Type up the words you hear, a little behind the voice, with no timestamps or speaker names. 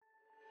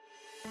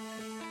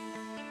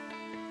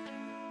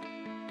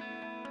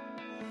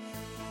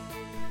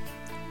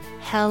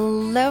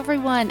Hello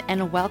everyone,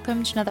 and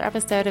welcome to another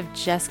episode of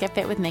Just Get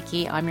Fit with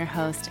Nikki. I'm your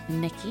host,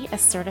 Nikki, a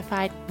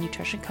certified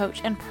nutrition coach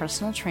and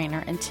personal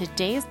trainer, and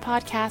today's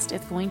podcast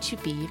is going to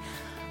be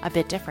a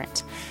bit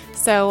different.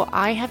 So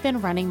I have been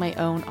running my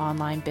own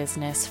online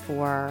business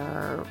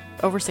for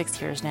over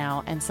 6 years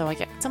now, and so I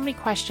get so many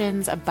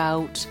questions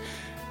about,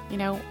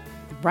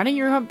 running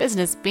your own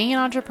business, being an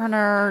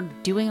entrepreneur,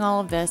 doing all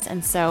of this.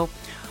 And so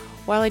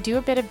while I do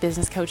a bit of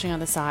business coaching on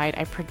the side,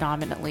 I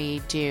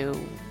predominantly do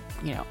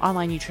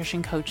online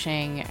nutrition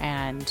coaching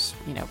and,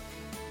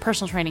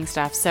 personal training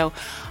stuff. So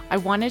I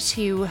wanted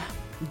to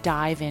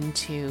dive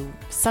into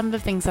some of the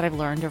things that I've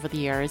learned over the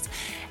years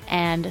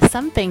and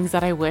some things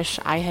that I wish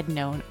I had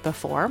known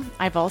before.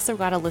 I've also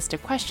got a list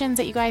of questions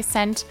that you guys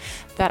sent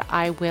that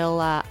I will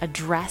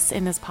address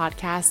in this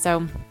podcast.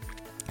 So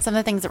some of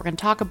the things that we're going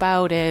to talk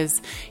about is,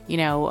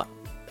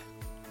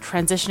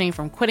 transitioning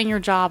from quitting your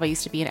job. I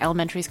used to be an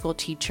elementary school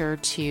teacher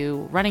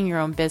to running your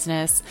own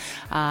business,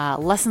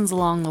 lessons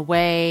along the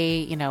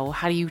way,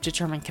 how do you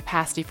determine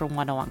capacity for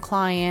one-on-one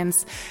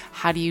clients?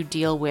 How do you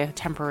deal with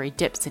temporary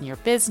dips in your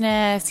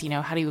business?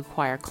 How do you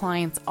acquire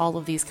clients? All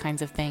of these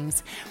kinds of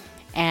things.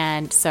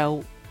 And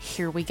so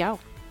here we go.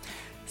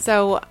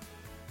 So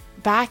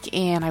back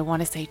in, I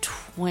want to say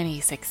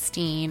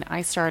 2016,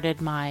 I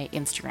started my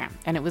Instagram,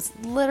 and it was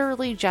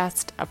literally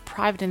just a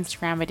private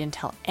Instagram I didn't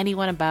tell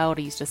anyone about.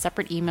 I used a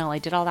separate email. I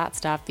did all that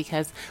stuff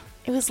because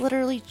it was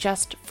literally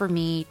just for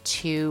me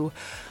to,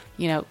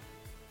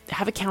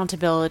 have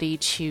accountability,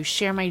 to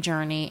share my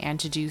journey, and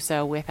to do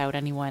so without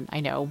anyone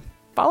I know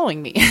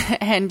following me.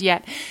 And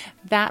yet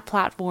that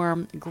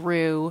platform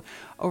grew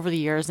over the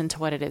years into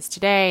what it is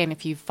today. And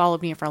if you've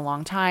followed me for a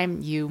long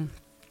time, you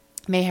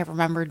may have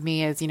remembered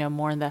me as,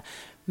 more in the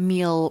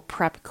meal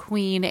prep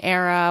queen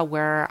era,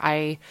 where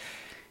I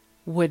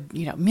would,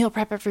 meal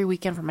prep every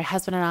weekend for my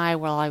husband and I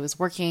while I was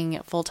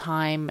working full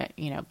time,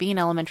 being an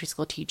elementary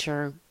school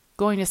teacher,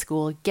 going to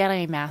school,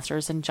 getting a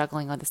master's, and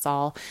juggling on this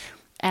all.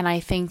 And I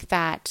think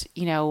that,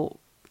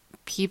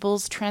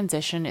 people's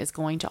transition is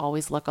going to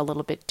always look a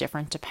little bit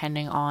different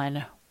depending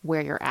on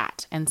where you're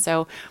at. And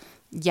so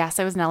yes,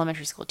 I was an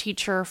elementary school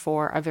teacher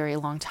for a very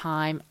long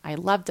time. I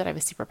loved it. I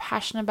was super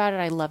passionate about it.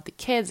 I loved the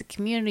kids, the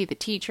community, the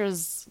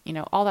teachers,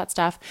 all that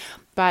stuff.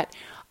 But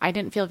I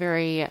didn't feel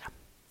very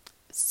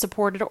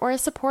supported or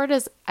as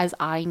supported as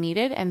I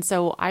needed. And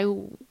so I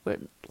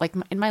would,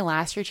 in my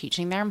last year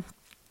teaching there,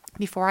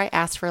 before I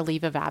asked for a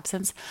leave of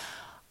absence,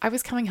 I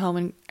was coming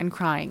home and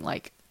crying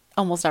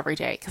almost every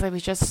day because I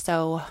was just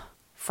so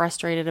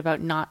frustrated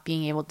about not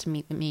being able to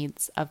meet the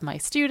needs of my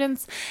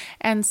students.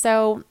 And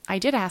so I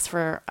did ask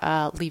for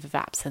a leave of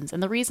absence.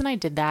 And the reason I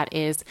did that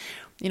is,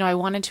 I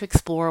wanted to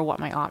explore what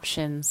my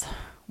options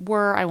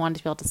were. I wanted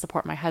to be able to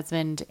support my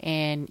husband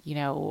in,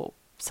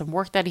 some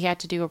work that he had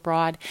to do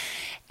abroad.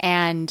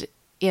 And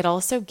it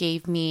also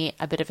gave me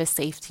a bit of a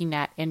safety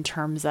net in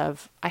terms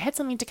of I had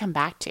something to come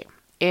back to.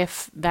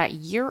 If that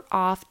year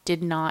off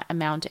did not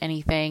amount to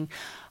anything,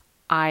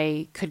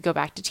 I could go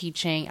back to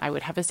teaching. I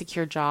would have a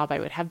secure job. I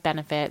would have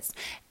benefits.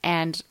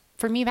 And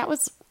for me, that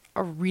was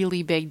a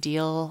really big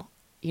deal.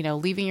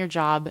 Leaving your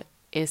job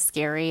is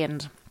scary.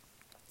 And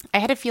I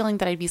had a feeling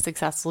that I'd be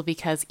successful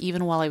because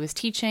even while I was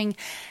teaching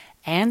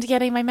and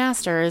getting my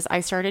master's,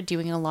 I started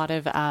doing a lot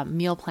of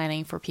meal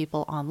planning for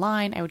people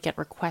online. I would get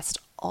requests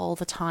all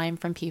the time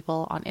from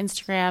people on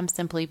Instagram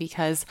simply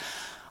because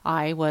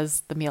I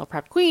was the meal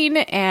prep queen.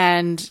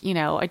 And,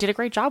 I did a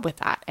great job with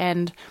that.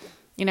 And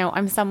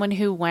I'm someone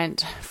who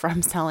went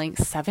from selling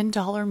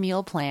 $7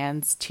 meal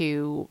plans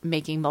to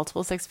making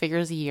multiple six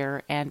figures a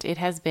year, and it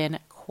has been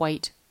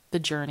quite the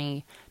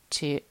journey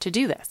to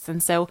do this.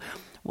 And so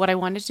what I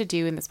wanted to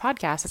do in this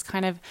podcast is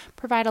kind of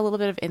provide a little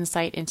bit of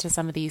insight into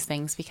some of these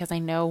things, because I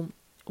know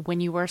when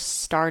you are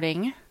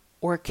starting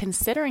or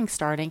considering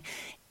starting,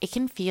 it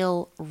can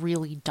feel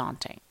really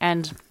daunting.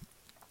 And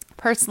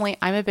personally,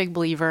 I'm a big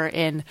believer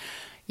in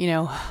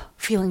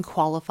feeling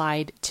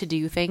qualified to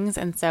do things.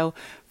 And so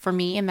for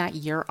me, in that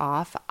year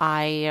off,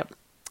 I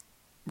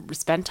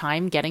spent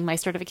time getting my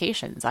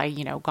certifications. I,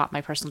 got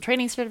my personal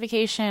training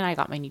certification. I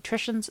got my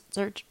nutrition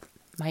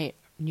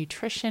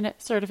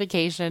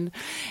certification.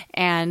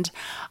 And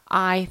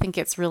I think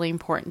it's really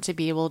important to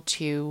be able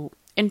to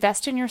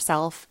invest in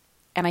yourself.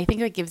 And I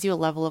think that gives you a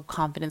level of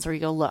confidence where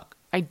you go, look,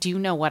 I do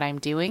know what I'm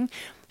doing.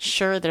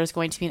 Sure, there's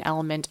going to be an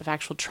element of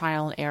actual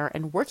trial and error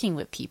and working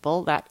with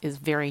people. That is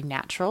very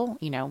natural.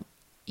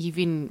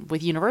 Even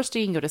with university,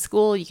 you can go to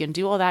school, you can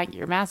do all that, get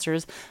your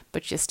master's,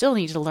 but you still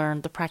need to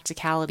learn the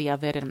practicality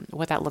of it and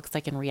what that looks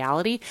like in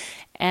reality.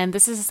 And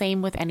this is the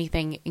same with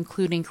anything,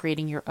 including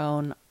creating your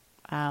own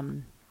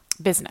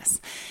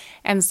business.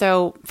 And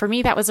so for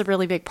me, that was a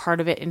really big part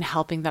of it in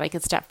helping that I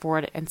could step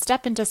forward and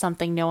step into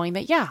something knowing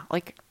that,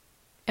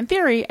 in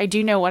theory, I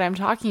do know what I'm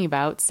talking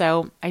about.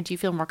 So I do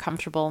feel more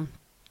comfortable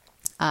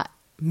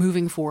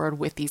moving forward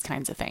with these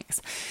kinds of things.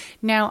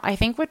 Now, I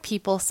think what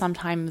people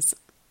sometimes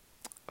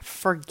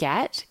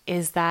forget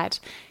is that,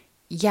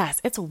 yes,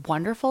 it's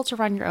wonderful to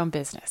run your own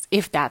business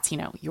if that's,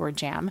 your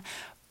jam,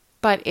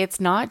 but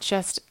it's not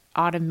just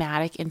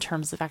automatic in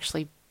terms of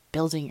actually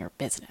building your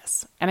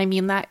business. And I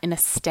mean that in a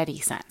steady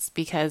sense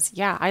because,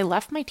 yeah, I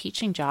left my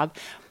teaching job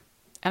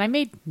and I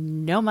made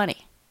no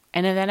money.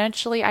 And then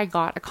eventually I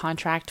got a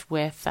contract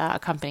with a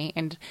company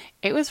and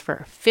it was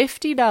for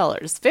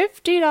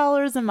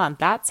 $50 a month.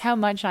 That's how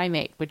much I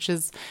make, which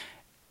is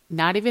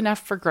not even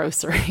enough for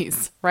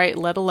groceries, right?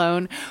 Let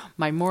alone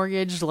my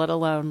mortgage, let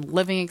alone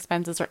living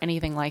expenses or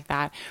anything like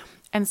that.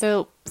 And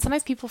so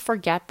sometimes people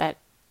forget that,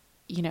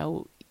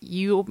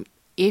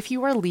 if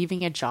you are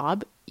leaving a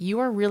job, you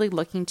are really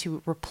looking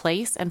to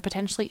replace and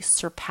potentially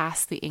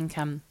surpass the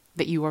income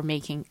that you are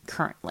making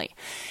currently.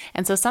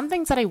 And so some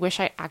things that I wish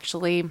I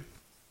actually,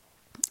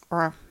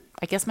 or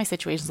I guess my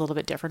situation is a little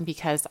bit different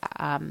because,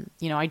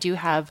 I do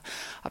have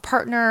a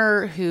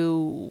partner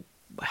who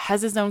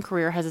has his own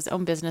career, has his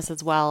own business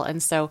as well.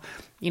 And so,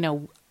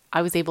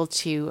 I was able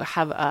to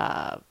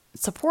have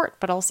support,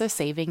 but also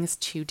savings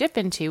to dip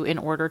into in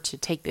order to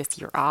take this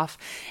year off.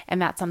 And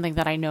that's something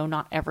that I know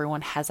not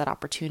everyone has that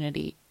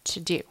opportunity to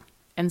do.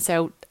 And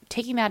so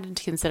taking that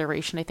into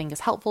consideration, I think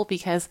is helpful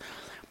because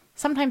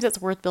sometimes it's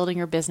worth building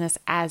your business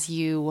as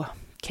you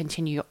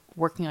continue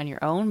working on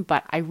your own.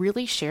 But I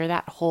really share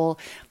that whole,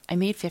 I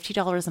made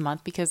 $50 a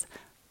month because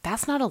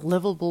that's not a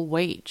livable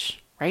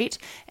wage, right?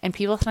 And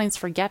people sometimes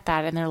forget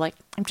that. And they're like,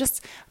 I'm going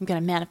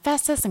to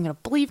manifest this. I'm going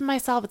to believe in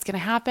myself. It's going to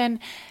happen.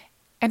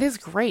 And it's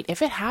great.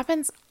 If it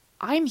happens,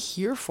 I'm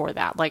here for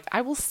that. Like, I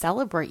will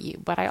celebrate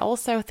you. But I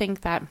also think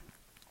that,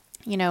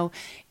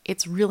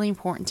 it's really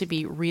important to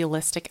be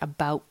realistic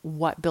about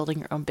what building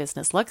your own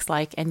business looks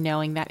like and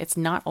knowing that it's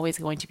not always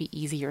going to be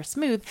easy or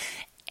smooth.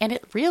 And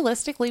it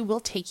realistically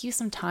will take you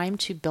some time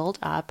to build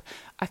up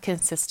a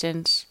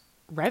consistent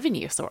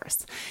revenue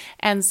source.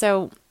 And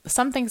so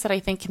some things that I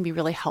think can be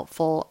really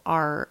helpful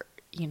are,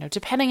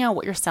 depending on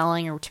what you're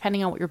selling or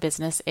depending on what your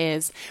business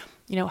is,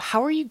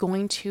 how are you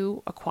going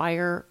to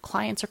acquire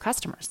clients or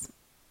customers?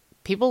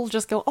 People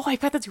just go, oh, I've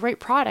got this great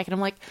product. And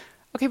I'm like,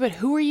 okay, but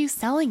who are you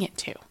selling it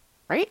to?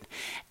 Right?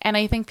 And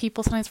I think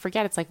people sometimes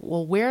forget, it's like,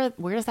 well,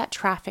 where is that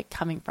traffic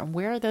coming from?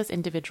 Where are those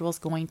individuals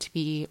going to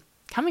be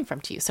coming from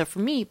to you? So for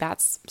me,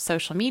 that's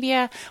social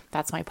media,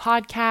 that's my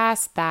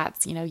podcast,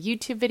 that's,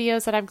 YouTube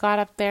videos that I've got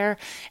up there,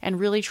 and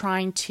really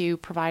trying to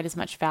provide as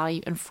much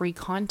value and free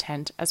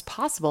content as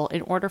possible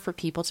in order for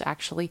people to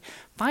actually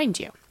find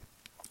you.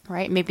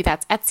 Right? Maybe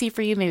that's Etsy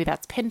for you. Maybe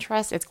that's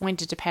Pinterest. It's going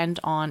to depend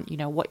on,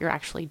 what you're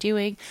actually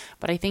doing.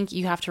 But I think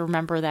you have to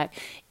remember that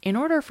in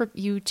order for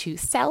you to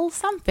sell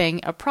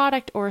something, a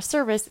product or a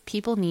service,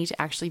 people need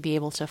to actually be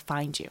able to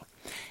find you.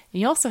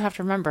 And you also have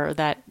to remember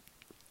that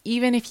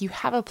even if you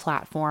have a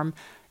platform,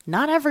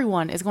 not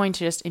everyone is going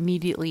to just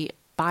immediately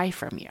buy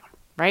from you,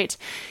 right?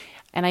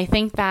 And I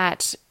think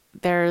that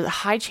there's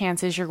high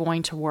chances you're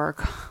going to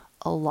work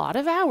a lot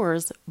of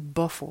hours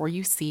before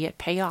you see it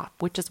pay off,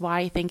 which is why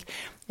I think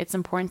it's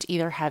important to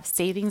either have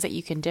savings that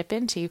you can dip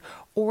into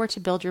or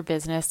to build your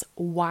business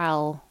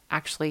while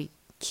actually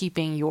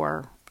keeping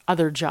your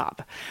other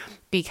job.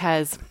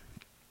 Because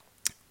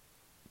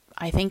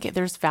I think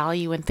there's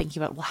value in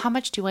thinking about, well, how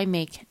much do I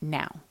make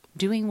now?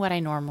 Doing what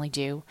I normally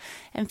do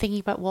and thinking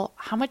about, well,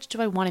 how much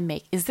do I want to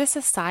make? Is this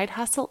a side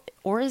hustle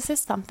or is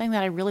this something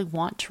that I really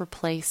want to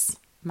replace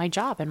my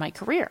job and my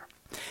career?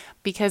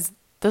 Because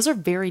those are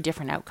very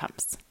different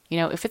outcomes.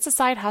 If it's a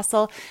side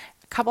hustle,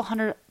 a couple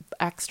 $100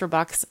 extra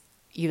bucks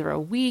either a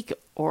week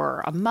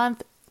or a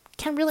month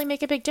can really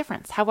make a big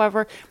difference.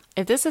 However,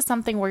 if this is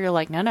something where you're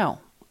like, no,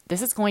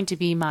 this is going to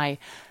be my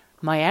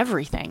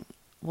everything,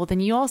 well, then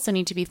you also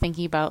need to be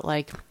thinking about,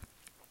 like,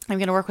 I'm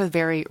going to work with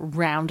very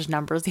round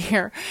numbers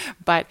here,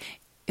 but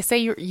say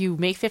you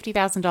make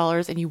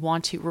 $50,000 and you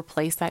want to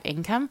replace that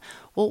income.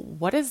 Well,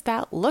 what does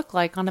that look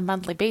like on a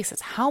monthly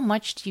basis? How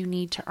much do you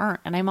need to earn?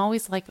 And I'm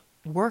always like,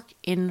 work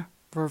in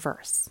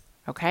reverse.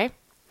 Okay.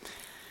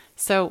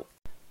 So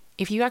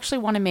if you actually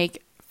want to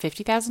make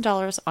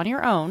 $50,000 on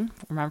your own,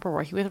 remember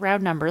working with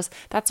round numbers,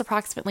 that's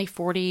approximately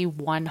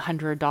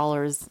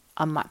 $4,100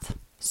 a month.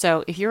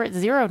 So if you're at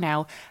zero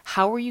now,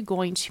 how are you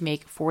going to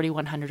make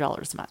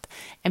 $4,100 a month?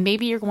 And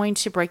maybe you're going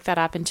to break that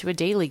up into a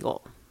daily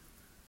goal.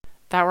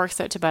 That works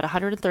out to about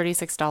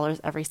 $136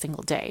 every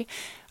single day.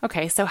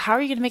 Okay, so how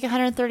are you going to make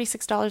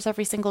 $136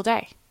 every single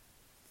day?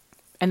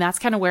 And that's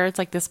kind of where it's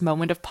like this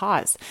moment of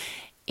pause.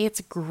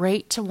 It's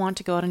great to want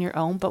to go out on your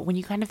own, but when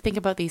you kind of think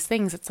about these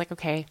things, it's like,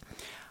 okay,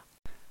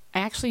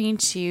 I actually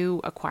need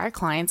to acquire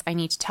clients. I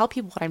need to tell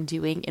people what I'm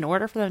doing. In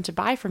order for them to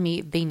buy from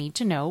me, they need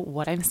to know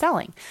what I'm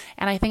selling.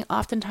 And I think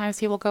oftentimes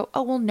people go,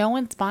 oh, well, no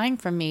one's buying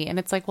from me. And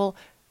it's like, well,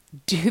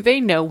 do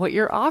they know what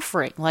you're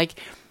offering? Like,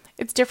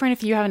 it's different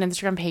if you have an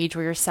Instagram page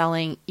where you're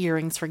selling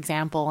earrings, for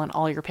example, and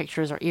all your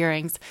pictures are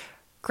earrings.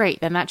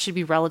 Great, then that should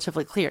be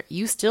relatively clear.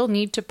 You still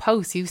need to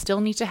post. You still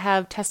need to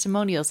have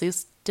testimonials. You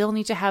still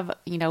need to have,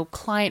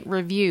 client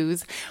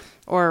reviews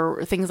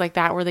or things like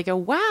that where they go,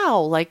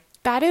 wow, like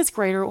that is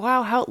great. Or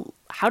wow,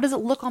 how does it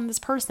look on this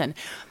person?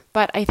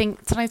 But I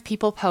think sometimes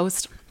people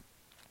post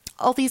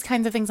all these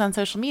kinds of things on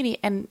social media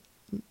and,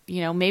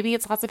 maybe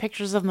it's lots of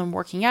pictures of them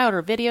working out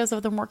or videos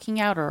of them working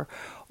out or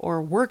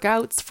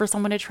workouts for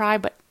someone to try,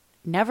 but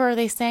never are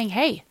they saying,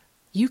 hey,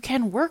 you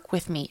can work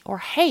with me, or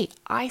hey,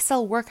 I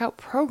sell workout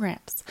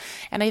programs.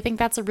 And I think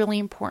that's a really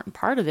important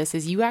part of this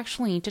is you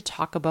actually need to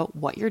talk about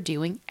what you're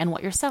doing and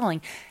what you're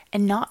selling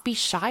and not be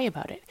shy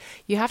about it.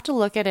 You have to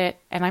look at it.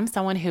 And I'm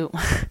someone who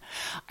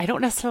I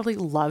don't necessarily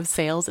love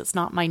sales. It's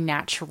not my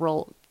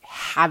natural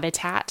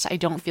habitat. I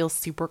don't feel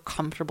super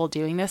comfortable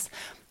doing this.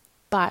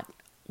 But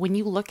when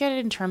you look at it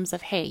in terms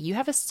of, hey, you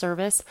have a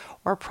service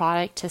or a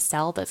product to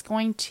sell that's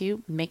going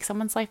to make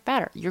someone's life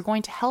better. You're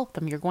going to help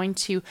them. You're going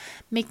to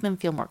make them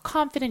feel more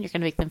confident. You're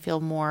going to make them feel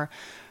more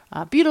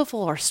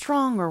beautiful or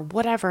strong or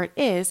whatever it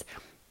is.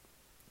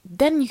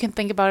 Then you can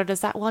think about it as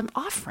that, well, I'm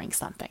offering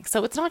something.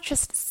 So it's not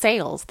just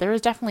sales. There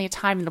is definitely a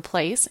time and a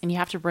place, and you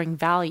have to bring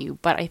value.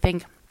 But I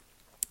think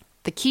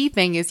the key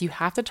thing is you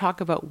have to talk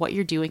about what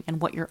you're doing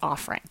and what you're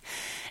offering.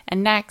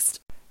 And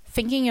next,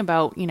 thinking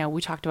about,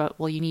 we talked about,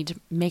 well, you need to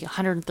make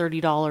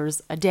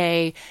 $130 a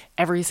day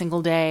every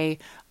single day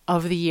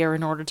of the year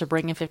in order to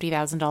bring in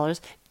 $50,000.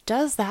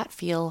 Does that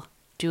feel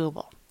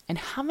doable? And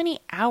how many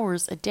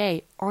hours a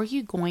day are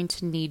you going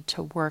to need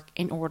to work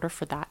in order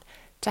for that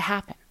to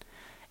happen?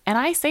 And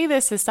I say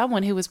this as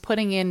someone who was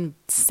putting in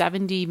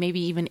 70, maybe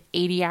even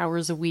 80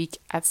 hours a week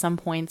at some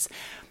points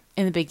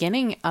in the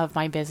beginning of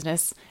my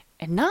business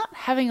and not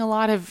having a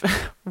lot of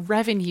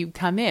revenue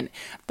come in.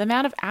 The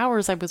amount of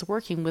hours I was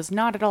working was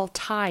not at all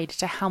tied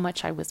to how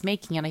much I was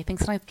making. And I think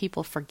sometimes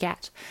people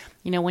forget,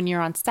 when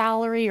you're on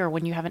salary or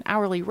when you have an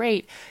hourly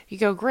rate, you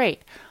go,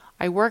 great,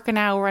 I work an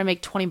hour, I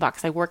make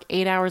 $20. I work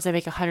 8 hours, I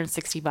make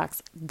 $160.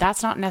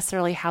 That's not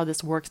necessarily how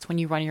this works when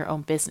you run your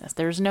own business.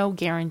 There's no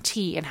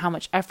guarantee in how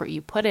much effort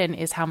you put in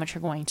is how much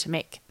you're going to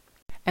make.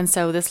 And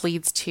so this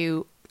leads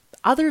to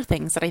other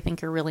things that I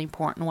think are really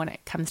important when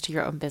it comes to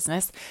your own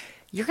business.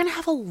 You're going to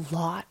have a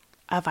lot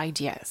of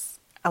ideas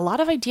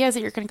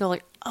that you're going to go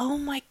like, oh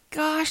my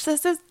gosh,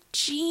 this is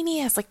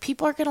genius. Like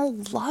people are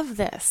going to love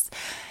this.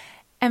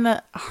 And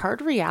the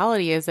hard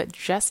reality is that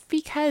just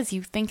because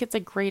you think it's a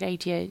great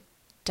idea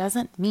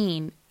doesn't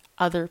mean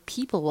other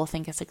people will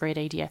think it's a great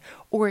idea,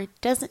 or it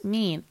doesn't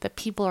mean that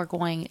people are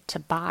going to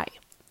buy.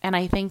 And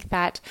I think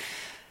that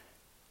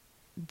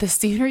the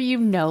sooner you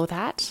know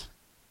that,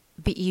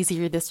 the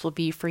easier this will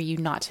be for you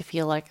not to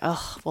feel like,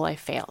 oh, well, I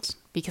failed.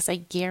 Because I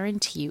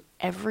guarantee you,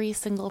 every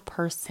single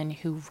person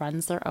who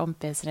runs their own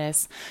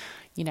business,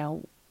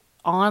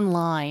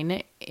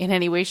 online in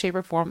any way, shape,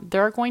 or form,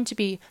 there are going to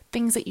be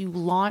things that you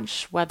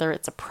launch, whether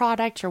it's a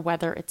product or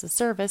whether it's a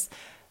service,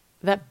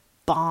 that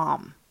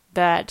bomb,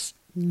 that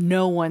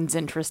no one's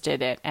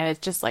interested in. And it's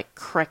just like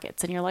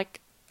crickets. And you're like,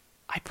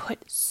 I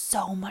put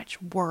so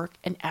much work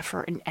and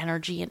effort and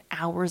energy and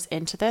hours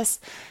into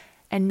this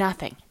and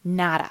nothing,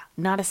 nada,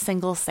 not a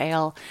single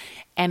sale.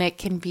 And it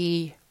can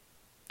be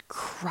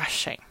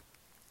crushing,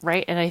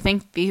 right? And I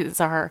think these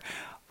are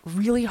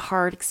really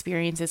hard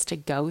experiences to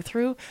go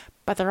through,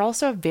 but they're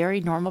also a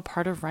very normal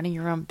part of running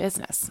your own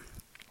business.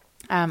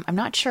 I'm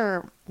not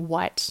sure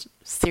what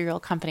cereal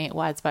company it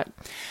was, but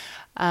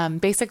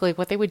basically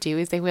what they would do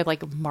is they would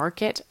like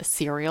market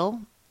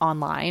cereal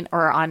online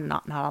or on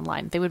not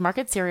online. They would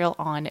market cereal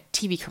on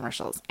TV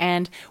commercials.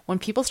 And when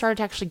people started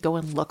to actually go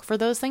and look for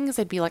those things,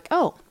 they'd be like,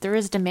 oh, there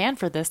is demand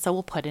for this, so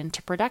we'll put it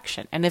into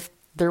production. And if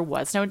there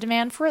was no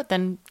demand for it,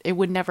 then it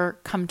would never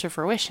come to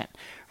fruition,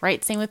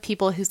 right? Same with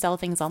people who sell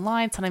things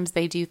online. Sometimes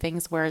they do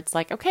things where it's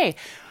like, okay,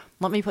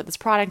 let me put this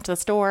product to the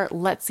store.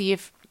 Let's see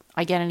if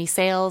I get any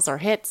sales or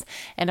hits.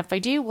 And if I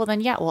do, well, then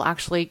yeah, we'll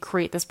actually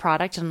create this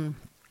product. And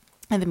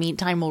in the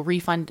meantime, we'll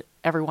refund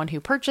everyone who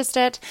purchased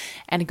it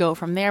and go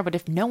from there. But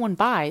if no one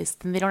buys,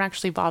 then they don't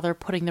actually bother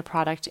putting the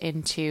product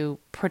into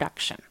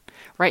production,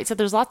 right? So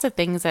there's lots of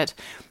things that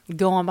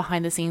go on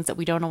behind the scenes that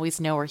we don't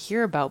always know or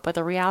hear about. But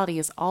the reality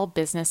is all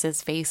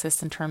businesses face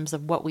this in terms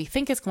of what we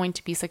think is going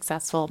to be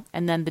successful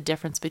and then the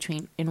difference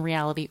between, in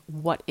reality,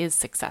 what is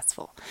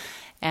successful.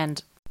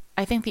 And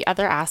I think the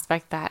other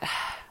aspect that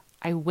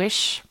I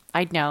wish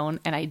I'd known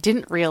and I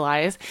didn't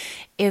realize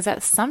is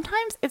that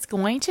sometimes it's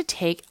going to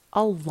take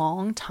a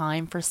long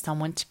time for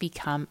someone to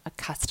become a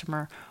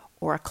customer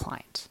or a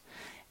client.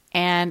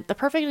 And the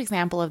perfect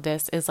example of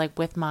this is like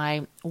with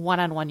my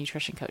one-on-one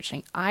nutrition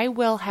coaching. I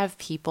will have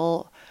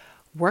people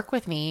work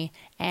with me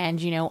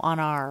and, on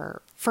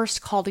our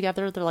first call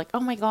together, they're like, oh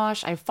my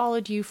gosh, I've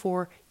followed you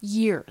for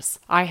years.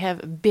 I have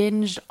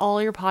binged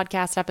all your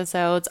podcast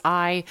episodes.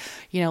 I,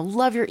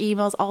 love your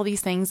emails, all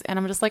these things. And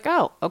I'm just like,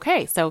 oh,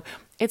 okay. So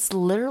it's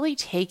literally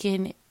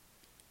taken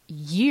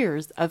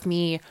years of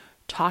me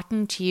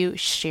talking to you,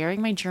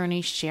 sharing my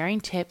journey,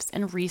 sharing tips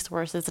and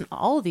resources and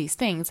all of these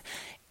things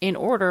in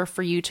order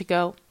for you to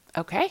go,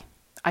 okay,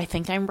 I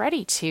think I'm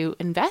ready to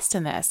invest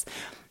in this.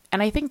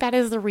 And I think that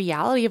is the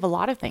reality of a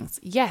lot of things.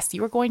 Yes,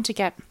 you are going to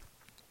get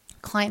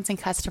clients and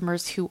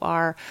customers who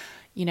are,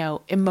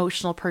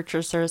 emotional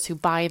purchasers who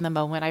buy in the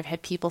moment. I've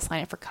had people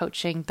sign up for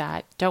coaching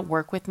that don't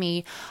work with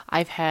me.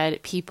 I've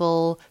had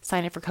people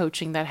sign up for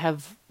coaching that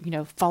have,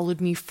 followed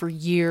me for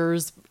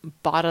years,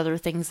 bought other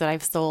things that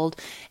I've sold,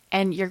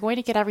 and you're going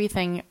to get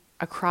everything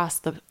across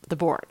the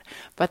board.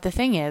 But the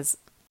thing is,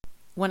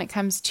 when it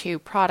comes to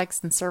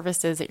products and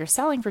services that you're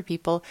selling for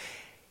people,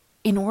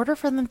 in order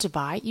for them to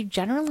buy, you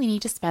generally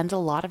need to spend a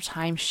lot of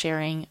time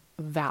sharing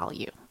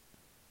value.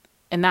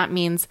 And that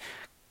means,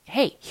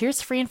 hey,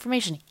 here's free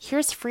information,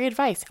 here's free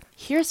advice,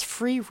 here's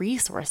free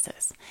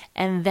resources.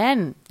 And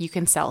then you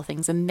can sell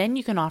things, and then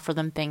you can offer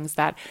them things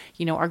that,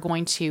 are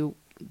going to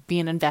be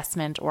an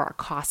investment or a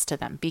cost to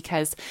them,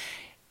 because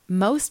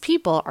most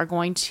people are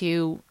going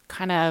to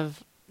kind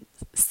of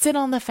sit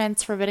on the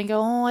fence for a bit and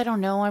go, oh, I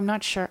don't know, I'm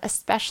not sure,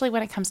 especially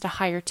when it comes to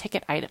higher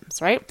ticket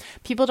items, right?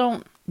 People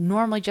don't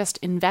normally just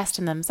invest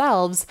in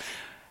themselves,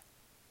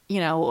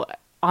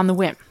 on the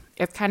whim.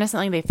 It's kind of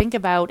something they think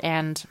about,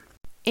 and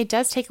it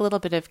does take a little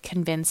bit of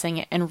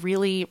convincing and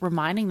really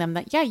reminding them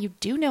that, yeah, you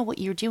do know what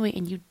you're doing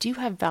and you do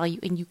have value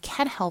and you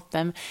can help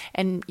them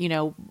and,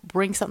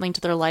 bring something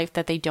to their life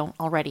that they don't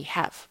already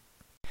have.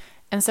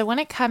 And so when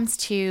it comes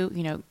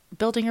to,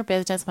 building your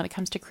business, when it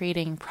comes to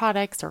creating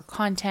products or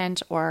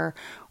content or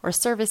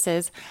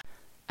services,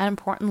 an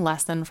important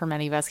lesson for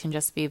many of us can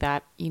just be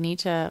that you need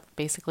to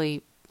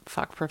basically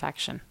fuck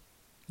perfection.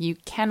 You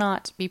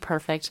cannot be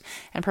perfect,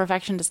 and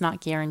perfection does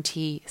not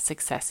guarantee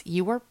success.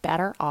 You are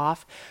better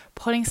off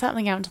putting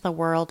something out into the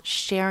world,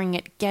 sharing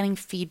it, getting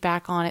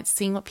feedback on it,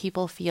 seeing what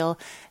people feel,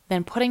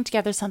 than putting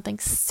together something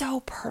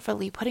so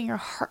perfectly, putting your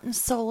heart and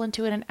soul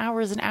into it in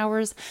hours and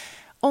hours,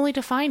 only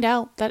to find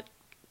out that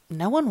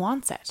no one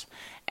wants it.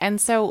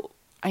 And so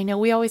I know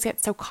we always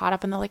get so caught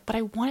up in the but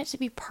I want it to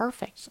be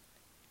perfect.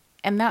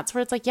 And that's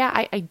where it's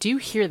yeah, I do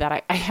hear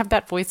that. I have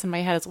that voice in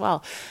my head as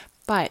well.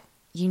 But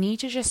you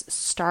need to just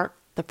start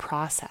the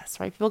process,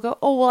 right? People go,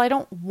 oh, well, I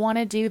don't want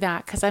to do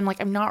that because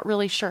I'm not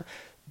really sure.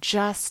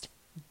 Just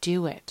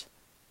do it.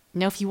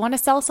 If you want to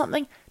sell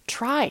something,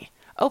 try.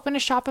 Open a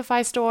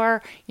Shopify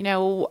store,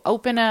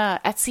 open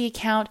a Etsy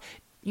account.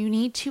 You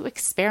need to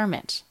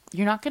experiment.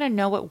 You're not going to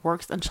know what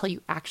works until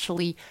you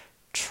actually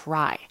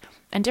try.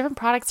 And different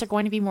products are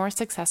going to be more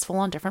successful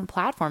on different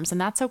platforms, and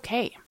that's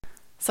okay.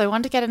 So I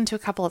wanted to get into a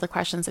couple other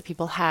questions that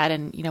people had.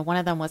 And, one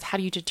of them was, how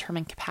do you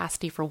determine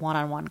capacity for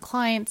one-on-one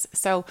clients?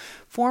 So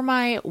for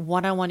my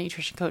one-on-one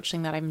nutrition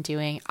coaching that I'm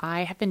doing,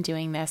 I have been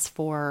doing this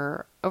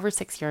for over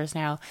 6 years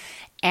now.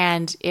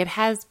 And it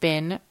has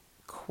been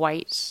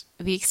quite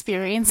the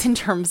experience in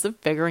terms of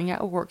figuring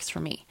out what works for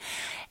me.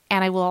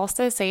 And I will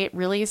also say it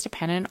really is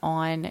dependent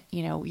on,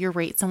 your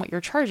rates and what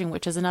you're charging,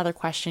 which is another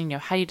question.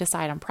 How do you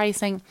decide on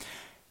pricing?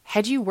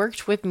 Had you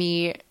worked with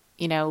me,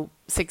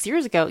 6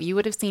 years ago, you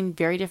would have seen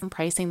very different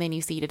pricing than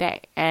you see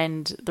today.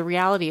 And the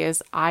reality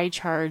is I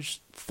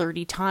charge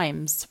 30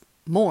 times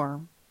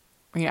more,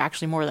 or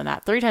actually more than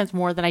that, 30 times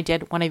more than I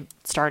did when I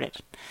started.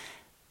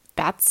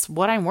 That's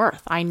what I'm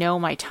worth. I know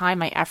my time,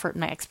 my effort,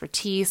 my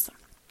expertise,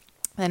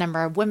 the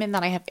number of women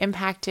that I have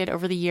impacted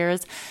over the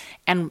years,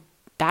 and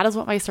that is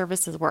what my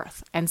service is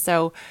worth. And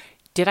so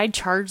did I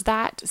charge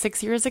that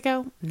 6 years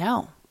ago?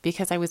 No,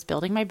 because I was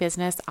building my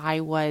business.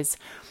 I was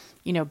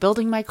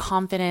building my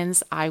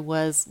confidence. I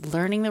was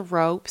learning the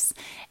ropes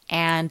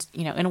and,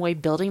 in a way,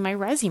 building my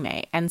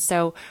resume. And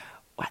so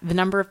the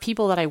number of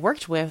people that I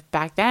worked with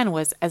back then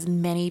was as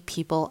many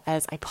people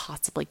as I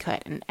possibly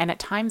could. And at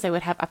times I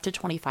would have up to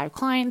 25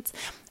 clients,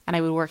 and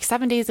I would work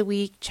 7 days a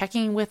week,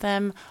 checking with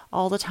them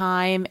all the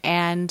time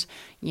and,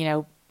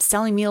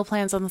 selling meal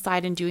plans on the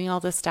side and doing all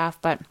this stuff.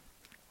 But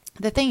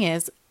the thing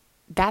is,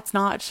 that's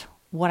not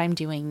what I'm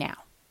doing now.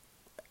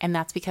 And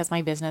that's because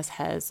my business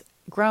has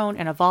grown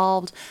and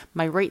evolved.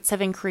 My rates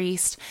have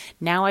increased.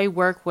 Now I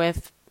work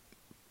with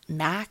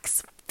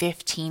max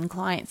 15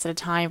 clients at a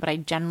time, but I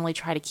generally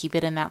try to keep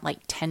it in that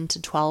 10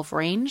 to 12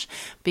 range,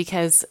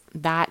 because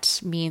that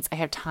means I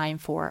have time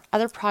for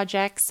other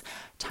projects,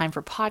 time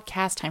for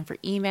podcasts, time for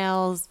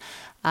emails,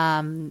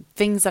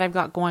 things that I've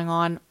got going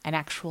on, an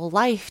actual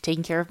life,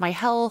 taking care of my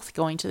health,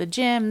 going to the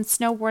gym,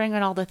 snowboarding,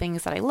 and all the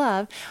things that I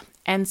love.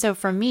 And so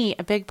for me,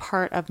 a big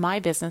part of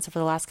my business over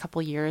the last couple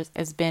of years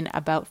has been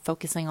about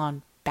focusing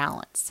on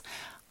balance.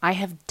 I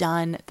have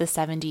done the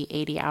 70,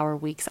 80-hour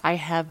weeks. I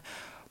have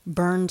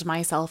burned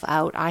myself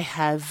out. I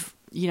have,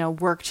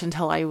 worked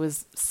until I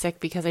was sick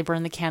because I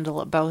burned the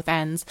candle at both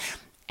ends.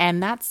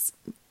 And that's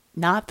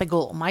not the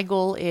goal. My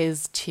goal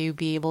is to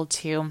be able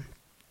to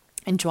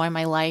enjoy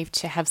my life,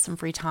 to have some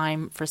free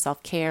time for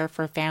self-care,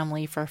 for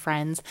family, for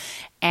friends,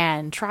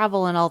 and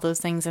travel and all those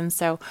things. And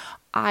so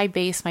I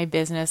base my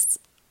business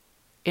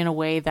in a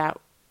way that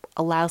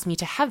allows me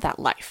to have that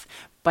life.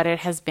 But it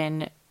has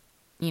been,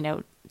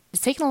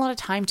 it's taken a lot of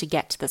time to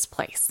get to this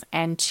place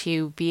and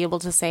to be able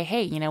to say,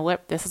 hey, you know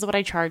what, this is what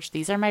I charge,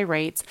 these are my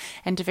rates,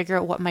 and to figure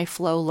out what my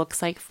flow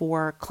looks like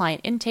for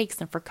client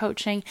intakes and for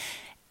coaching.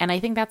 And I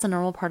think that's a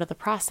normal part of the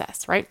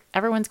process, right?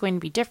 Everyone's going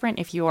to be different.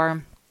 If you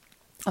are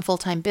a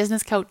full-time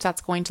business coach, that's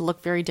going to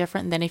look very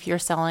different than if you're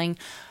selling,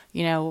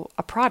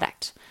 a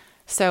product.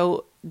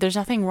 So there's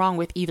nothing wrong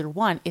with either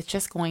one. It's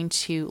just going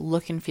to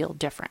look and feel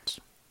different.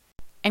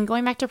 And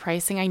going back to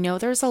pricing, I know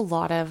there's a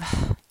lot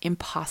of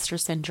imposter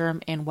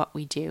syndrome in what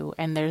we do.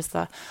 And there's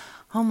the,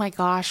 oh my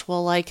gosh,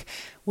 well,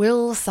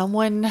 will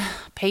someone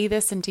pay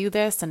this and do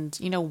this? And,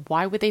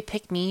 why would they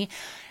pick me?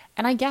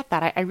 And I get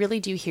that. I really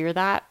do hear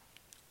that.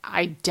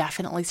 I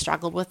definitely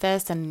struggled with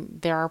this. And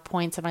there are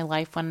points in my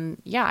life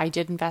when, yeah, I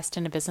did invest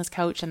in a business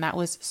coach, and that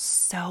was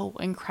so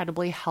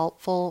incredibly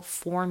helpful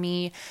for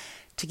me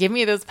to give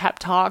me those pep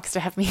talks, to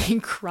have me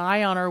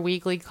cry on our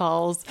weekly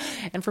calls,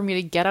 and for me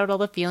to get out all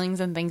the feelings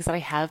and things that I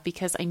have,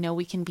 because I know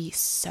we can be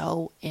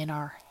so in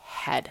our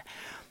head.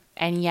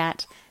 And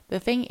yet the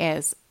thing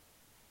is,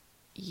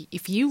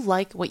 if you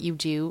like what you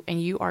do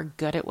and you are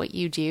good at what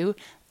you do,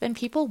 then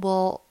people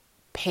will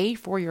pay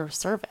for your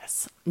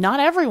service. Not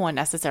everyone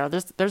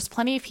necessarily. There's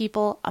plenty of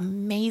people,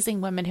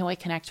 amazing women who I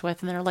connect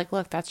with, and they're like,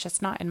 look, that's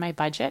just not in my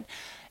budget.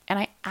 And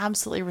I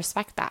absolutely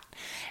respect that.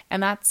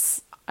 And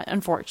that's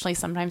unfortunately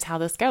sometimes how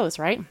this goes,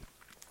 right?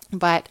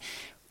 But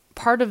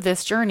part of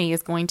this journey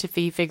is going to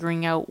be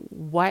figuring out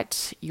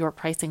what your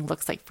pricing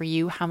looks like for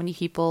you, how many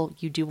people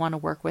you do want to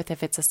work with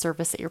if it's a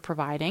service that you're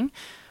providing,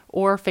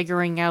 or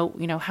figuring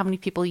out, how many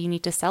people you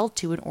need to sell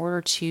to in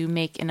order to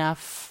make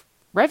enough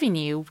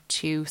revenue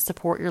to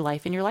support your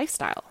life and your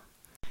lifestyle.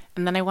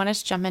 And then I wanted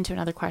to jump into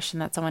another question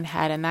that someone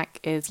had, and that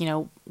is,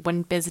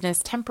 when business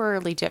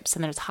temporarily dips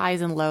and there's highs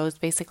and lows,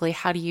 basically,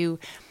 how do you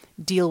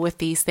deal with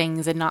these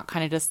things and not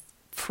kind of just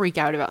freak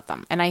out about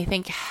them? And I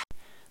think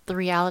the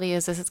reality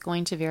is this is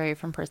going to vary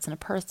from person to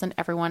person.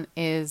 Everyone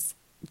is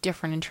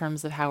different in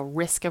terms of how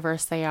risk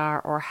averse they are,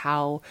 or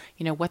how,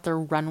 what their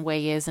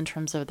runway is in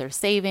terms of their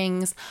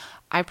savings.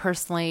 I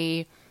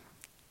personally,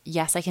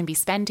 yes, I can be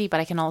spendy, but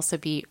I can also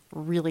be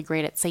really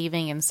great at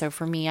saving. And so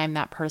for me, I'm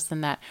that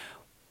person that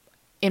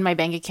in my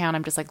bank account,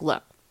 I'm just like,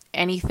 look,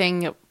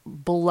 anything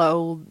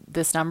below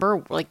this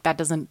number, like that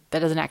doesn't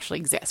actually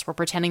exist. We're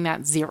pretending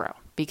that's zero,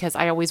 because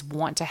I always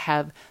want to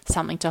have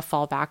something to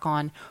fall back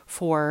on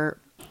for,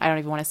 I don't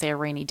even want to say a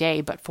rainy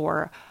day, but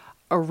for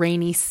a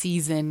rainy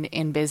season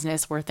in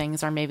business where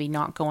things are maybe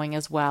not going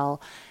as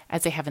well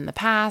as they have in the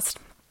past.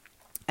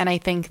 And I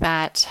think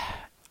that,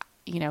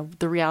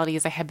 the reality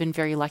is I have been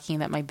very lucky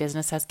that my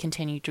business has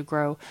continued to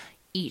grow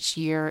each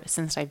year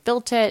since I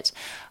built it.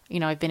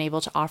 I've been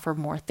able to offer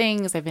more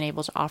things. I've been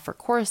able to offer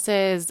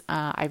courses.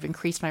 I've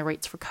increased my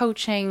rates for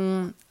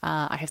coaching.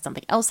 I have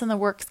something else in the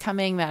works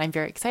coming that I'm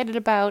very excited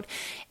about.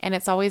 And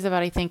it's always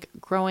about, I think,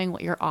 growing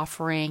what you're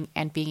offering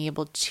and being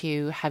able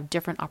to have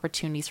different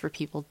opportunities for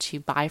people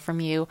to buy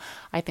from you.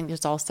 I think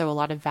there's also a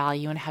lot of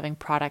value in having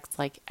products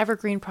like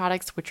evergreen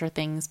products, which are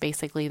things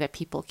basically that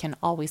people can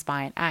always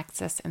buy and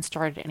access and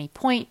start at any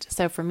point.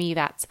 So for me,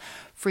 that's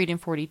Freedom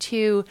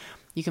 42.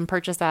 You can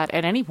purchase that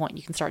at any point.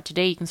 You can start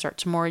today, you can start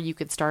tomorrow, you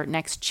could start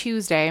next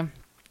Tuesday,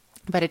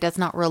 but it does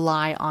not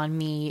rely on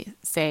me,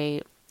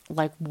 say,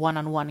 like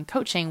one-on-one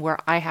coaching where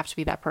I have to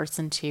be that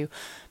person to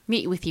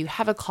meet with you,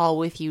 have a call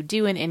with you,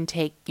 do an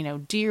intake,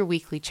 do your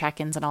weekly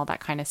check-ins and all that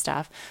kind of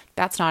stuff.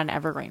 That's not an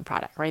evergreen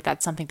product, right?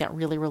 That's something that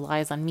really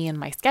relies on me and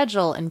my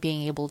schedule and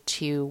being able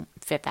to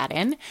fit that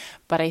in.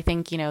 But I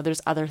think,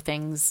 there's other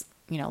things,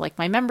 like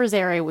my members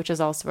area, which is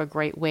also a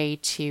great way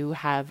to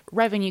have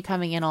revenue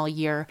coming in all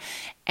year.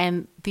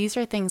 And these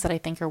are things that I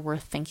think are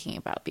worth thinking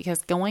about,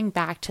 because going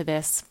back to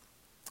this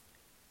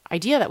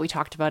idea that we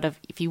talked about of,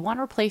 if you want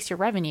to replace your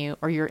revenue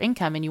or your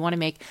income and you want to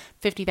make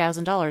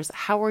 $50,000,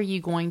 how are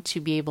you going to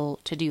be able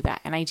to do that?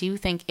 And I do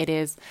think it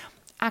is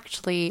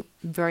actually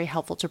very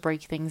helpful to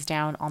break things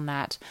down on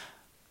that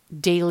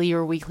daily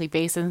or weekly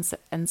basis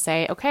and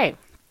say, okay,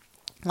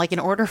 like in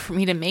order for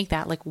me to make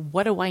that, like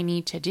what do I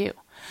need to do?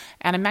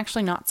 And I'm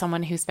actually not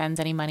someone who spends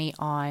any money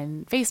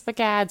on Facebook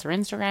ads or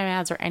Instagram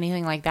ads or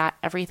anything like that.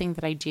 Everything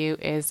that I do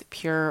is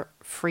pure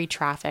free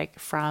traffic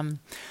from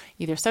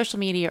either social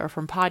media or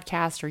from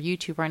podcasts or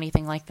YouTube or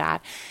anything like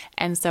that.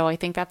 And so I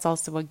think that's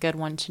also a good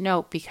one to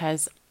note,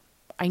 because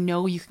I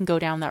know you can go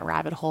down that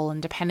rabbit hole,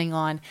 and depending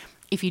on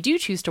if you do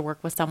choose to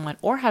work with someone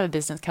or have a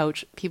business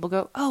coach, people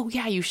go, oh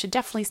yeah, you should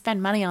definitely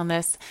spend money on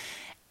this.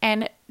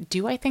 And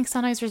do I think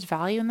sometimes there's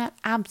value in that?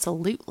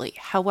 Absolutely.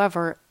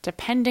 However,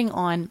 depending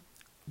on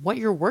what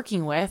you're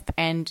working with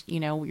and,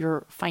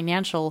 your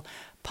financial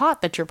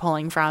pot that you're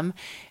pulling from,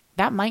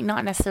 that might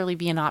not necessarily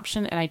be an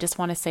option. And I just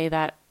want to say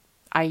that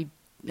I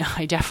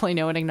definitely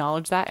know and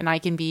acknowledge that. And I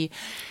can be,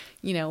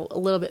 a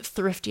little bit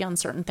thrifty on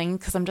certain things,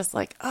 because I'm just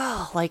like,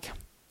 oh, like,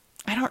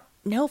 I don't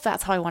know if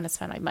that's how I want to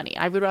spend my money.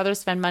 I would rather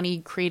spend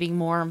money creating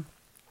more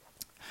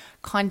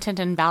content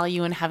and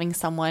value and having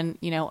someone,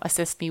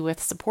 assist me with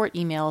support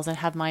emails and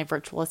have my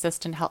virtual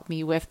assistant help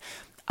me with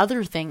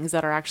other things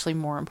that are actually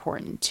more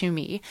important to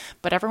me.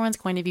 But everyone's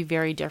going to be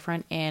very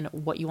different in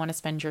what you want to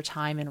spend your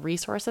time and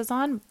resources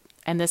on.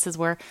 And this is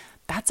where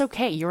that's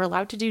okay. You're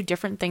allowed to do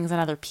different things than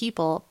other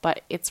people,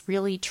 but it's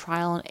really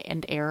trial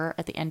and error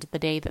at the end of the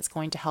day that's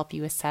going to help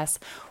you assess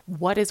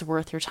what is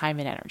worth your time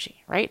and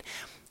energy, right?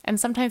 And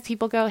sometimes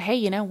people go, hey,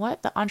 you know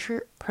what? The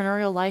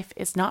entrepreneurial life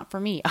is not for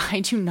me.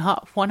 I do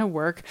not want to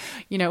work,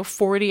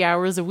 40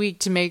 hours a week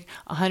to make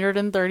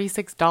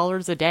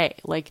 $136 a day.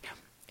 Like,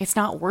 it's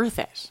not worth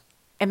it.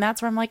 And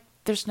that's where I'm like,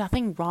 there's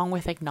nothing wrong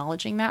with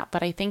acknowledging that.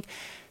 But I think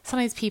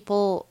sometimes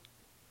people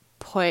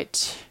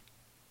put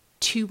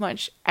too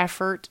much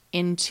effort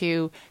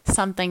into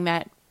something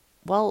that,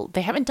 well,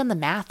 they haven't done the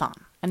math on.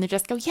 And they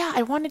just go, yeah,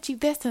 I want to do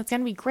this and it's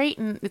going to be great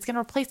and it's going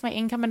to replace my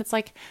income. And it's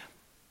like,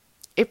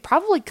 It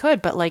probably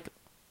could, but like,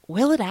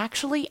 will it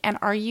actually? And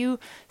are you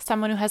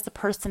someone who has the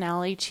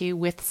personality to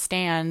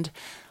withstand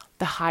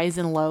the highs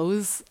and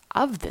lows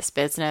of this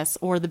business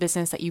or the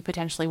business that you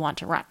potentially want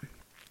to run?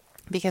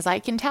 Because I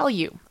can tell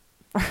you,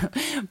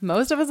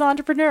 most of us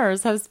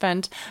entrepreneurs have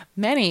spent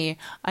many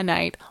a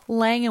night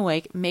laying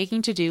awake,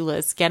 making to-do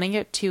lists, getting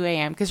at 2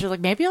 a.m. because you're like,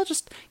 maybe I'll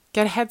just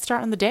get a head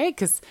start on the day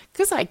because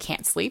I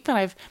can't sleep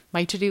and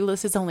my to-do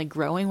list is only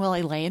growing while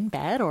I lay in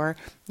bed, or,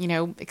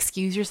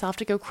 excuse yourself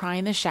to go cry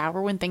in the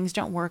shower when things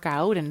don't work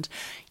out. And,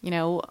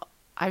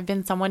 I've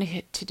been someone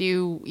to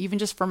do, even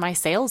just for my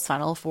sales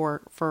funnel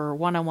for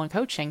one-on-one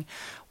coaching.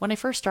 When I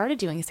first started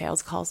doing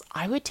sales calls,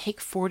 I would take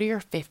 40 or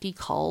 50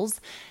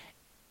 calls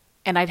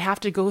and I'd have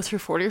to go through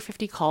 40 or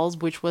 50 calls,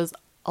 which was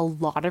a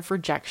lot of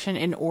rejection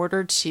in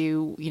order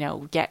to,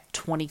 get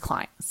 20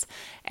 clients.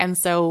 And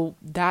so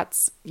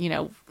that's,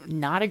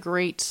 not a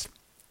great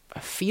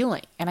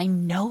feeling. And I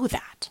know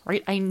that,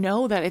 right? I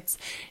know that it's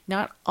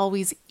not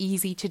always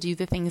easy to do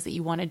the things that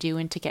you want to do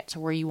and to get to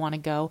where you want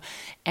to go.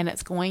 And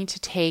it's going to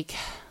take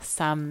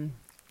some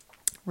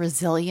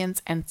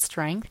resilience and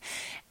strength.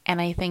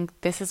 And I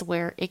think this is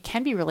where it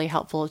can be really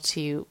helpful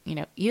to,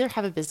 either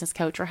have a business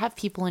coach or have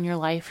people in your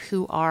life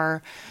who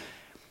are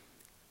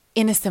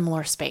in a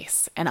similar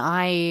space. And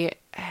I,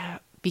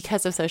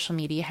 because of social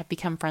media, have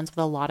become friends with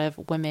a lot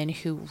of women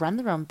who run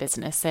their own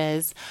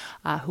businesses,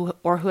 who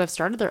have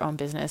started their own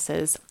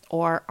businesses,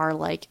 or are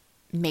like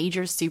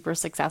major, super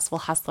successful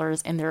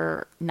hustlers in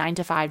their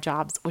 9-to-5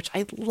 jobs, which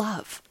I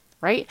love,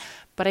 right?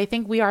 But I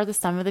think we are the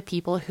sum of the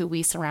people who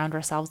we surround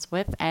ourselves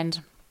with.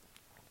 And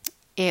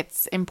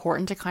it's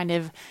important to kind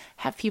of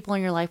have people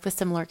in your life with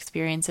similar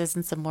experiences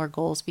and similar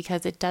goals,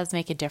 because it does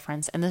make a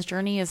difference. And this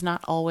journey is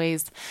not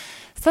always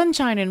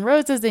sunshine and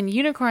roses and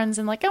unicorns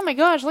and like, oh my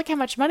gosh, look how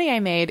much money I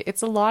made.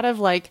 It's a lot of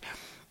like,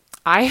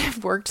 I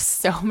have worked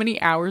so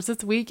many hours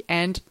this week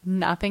and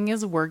nothing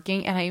is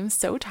working. And I am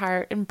so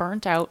tired and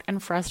burnt out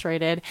and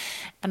frustrated.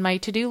 And my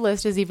to-do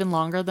list is even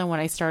longer than when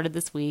I started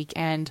this week.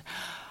 And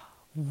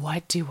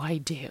what do I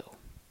do?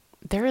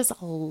 There is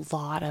a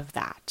lot of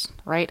that,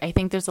 right? I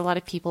think there's a lot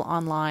of people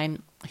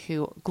online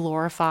who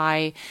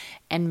glorify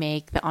and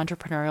make the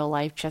entrepreneurial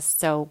life just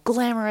so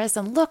glamorous.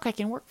 And look, I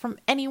can work from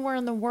anywhere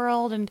in the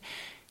world. And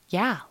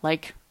yeah,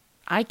 like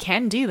I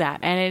can do that.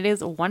 And it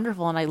is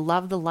wonderful. And I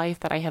love the life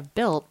that I have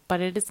built, but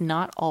it is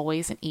not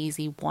always an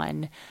easy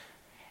one.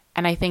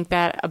 And I think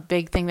that a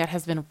big thing that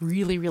has been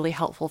really, really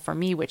helpful for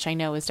me, which I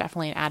know is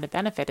definitely an added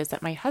benefit, is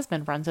that my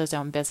husband runs his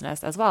own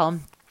business as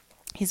well.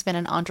 He's been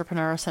an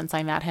entrepreneur since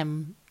I met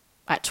him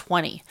at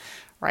 20,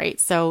 right?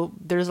 So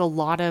there's a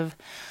lot of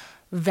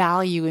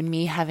value in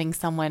me having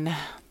someone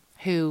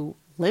who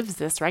lives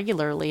this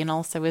regularly and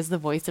also is the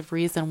voice of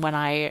reason when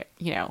I,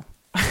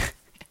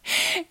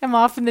 am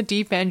off in the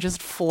deep end,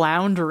 just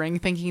floundering,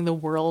 thinking the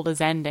world is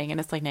ending. And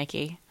it's like,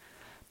 Nikki,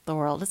 the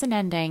world isn't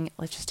ending.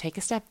 Let's just take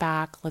a step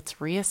back. Let's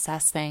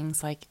reassess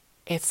things. Like,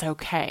 it's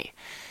okay.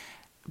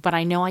 But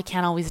I know I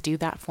can't always do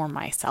that for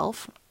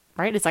myself.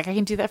 Right? It's like I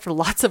can do that for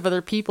lots of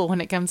other people when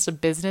it comes to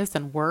business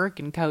and work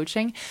and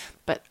coaching,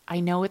 but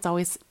I know it's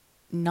always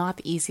not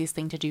the easiest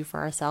thing to do for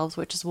ourselves,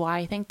 which is why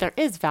I think there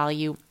is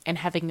value in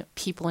having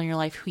people in your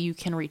life who you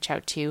can reach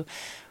out to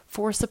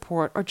for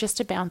support or just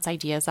to bounce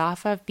ideas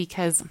off of,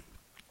 because,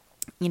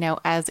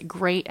 as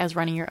great as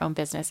running your own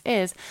business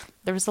is,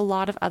 there's a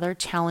lot of other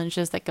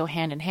challenges that go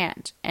hand in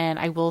hand. And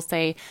I will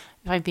say,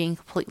 if I'm being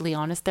completely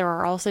honest, there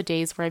are also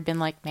days where I've been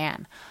like,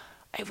 man,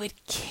 I would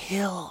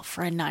kill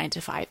for a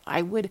 9-to-5.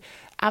 I would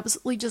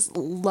absolutely just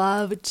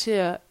love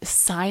to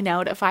sign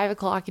out at 5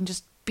 o'clock and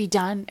just be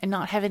done and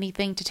not have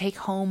anything to take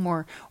home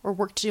or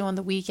work to do on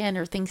the weekend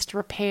or things to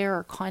repair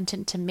or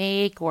content to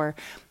make or,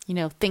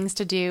 things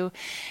to do.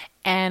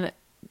 And,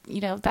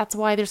 that's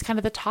why there's kind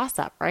of the toss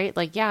up, right?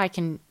 Like, yeah, I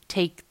can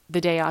take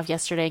the day off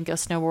yesterday and go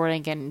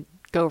snowboarding and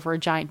go for a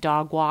giant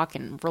dog walk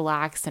and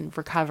relax and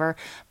recover.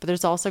 But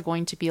there's also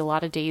going to be a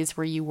lot of days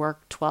where you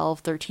work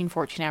 12, 13,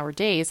 14-hour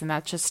days. And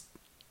that's just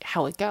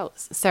how it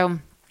goes. So,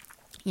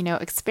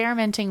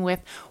 experimenting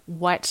with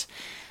what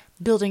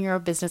building your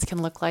own business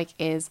can look like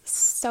is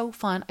so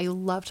fun. I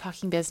love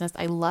talking business.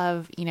 I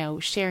love,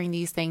 sharing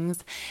these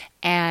things.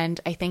 And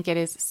I think it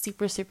is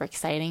super, super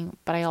exciting.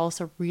 But I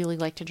also really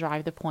like to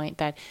drive the point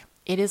that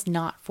it is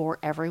not for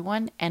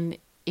everyone. And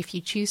if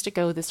you choose to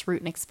go this route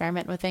and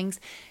experiment with things,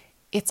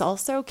 it's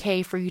also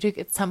okay for you to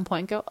at some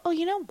point go, oh,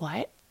 you know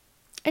what?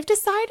 I've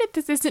decided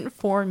this isn't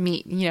for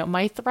me.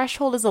 My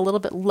threshold is a little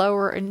bit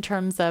lower in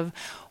terms of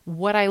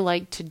what I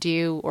like to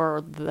do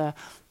or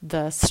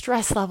the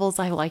stress levels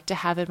I like to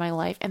have in my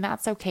life. And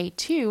that's okay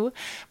too.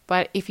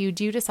 But if you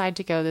do decide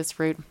to go this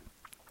route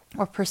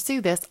or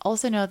pursue this,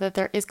 also know that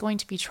there is going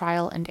to be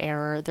trial and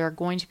error. There are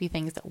going to be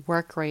things that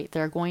work great.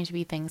 There are going to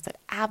be things that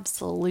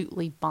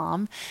absolutely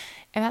bomb.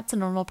 And that's a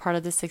normal part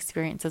of this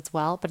experience as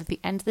well. But at the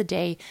end of the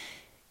day,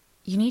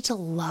 you need to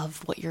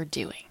love what you're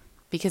doing.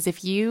 Because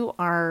if you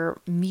are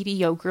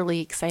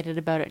mediocrely excited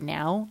about it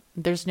now,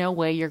 there's no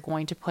way you're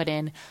going to put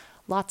in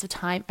lots of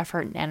time,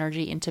 effort, and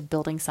energy into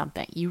building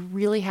something. You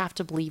really have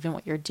to believe in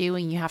what you're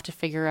doing. You have to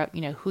figure out,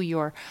 who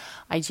your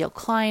ideal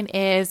client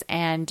is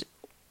and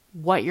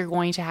what you're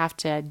going to have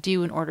to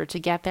do in order to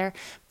get there.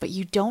 But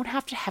you don't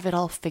have to have it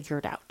all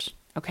figured out.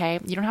 Okay.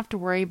 You don't have to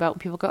worry about when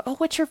people go, oh,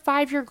 what's your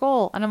 5-year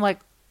goal? And I'm like,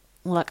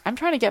 look, I'm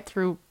trying to get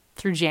through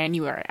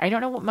January. I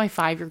don't know what my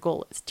 5-year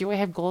goal is. Do I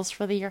have goals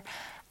for the year?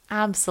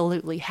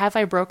 Absolutely. Have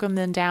I broken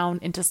them down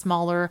into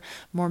smaller,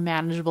 more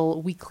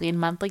manageable weekly and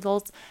monthly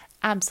goals?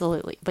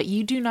 Absolutely. But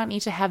you do not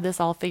need to have this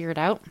all figured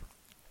out.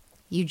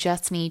 You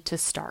just need to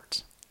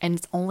start. And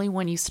it's only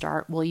when you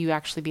start will you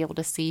actually be able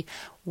to see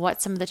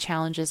what some of the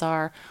challenges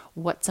are,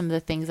 what some of the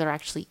things that are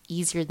actually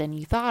easier than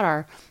you thought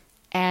are.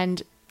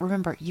 And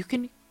remember, you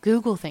can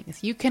Google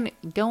things. You can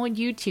go on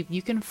YouTube.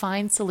 You can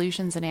find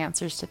solutions and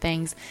answers to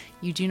things.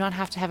 You do not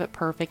have to have it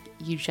perfect.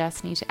 You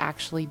just need to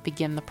actually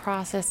begin the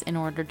process in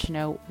order to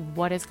know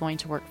what is going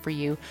to work for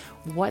you,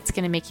 what's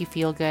going to make you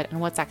feel good,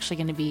 and what's actually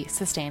going to be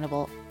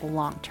sustainable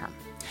long term.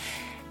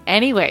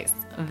 Anyways,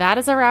 that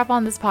is a wrap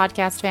on this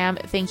podcast, fam.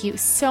 Thank you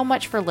so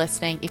much for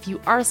listening. If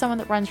you are someone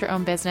that runs your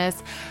own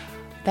business,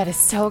 that is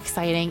so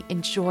exciting.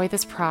 Enjoy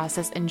this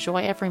process. Enjoy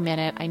every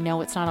minute. I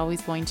know it's not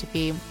always going to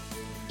be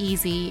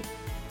easy,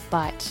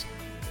 but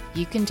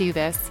you can do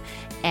this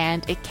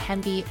and it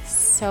can be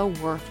so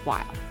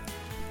worthwhile.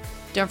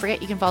 Don't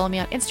forget, you can follow me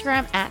on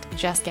Instagram at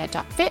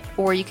justget.fit,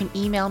 or you can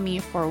email me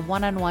for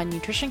one-on-one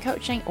nutrition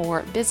coaching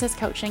or business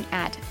coaching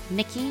at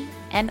Nikki,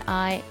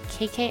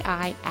 Nikki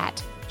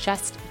at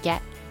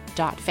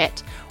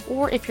justget.fit.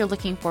 Or if you're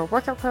looking for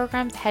workout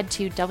programs, head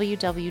to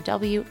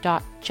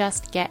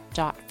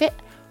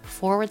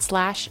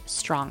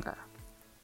www.justget.fit/stronger.